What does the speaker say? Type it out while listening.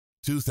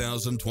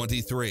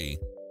2023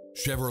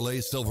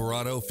 Chevrolet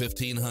Silverado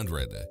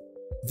 1500.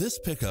 This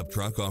pickup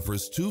truck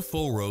offers 2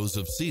 full rows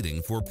of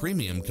seating for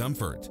premium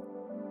comfort.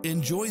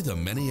 Enjoy the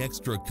many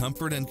extra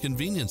comfort and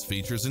convenience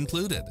features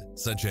included,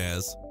 such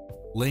as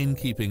lane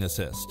keeping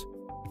assist,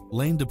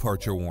 lane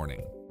departure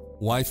warning,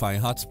 Wi-Fi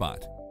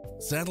hotspot,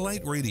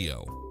 satellite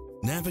radio,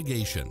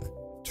 navigation,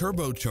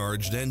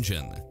 turbocharged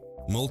engine,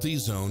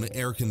 multi-zone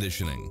air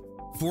conditioning,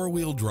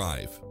 4-wheel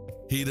drive,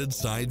 heated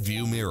side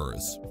view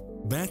mirrors,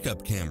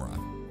 backup camera,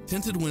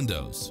 tinted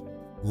windows,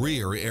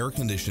 rear air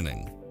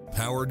conditioning,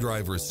 power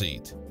driver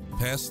seat,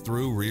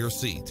 pass-through rear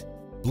seat,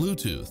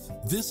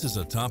 Bluetooth. This is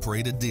a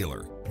top-rated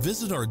dealer.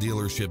 Visit our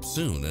dealership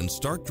soon and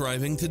start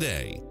driving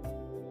today.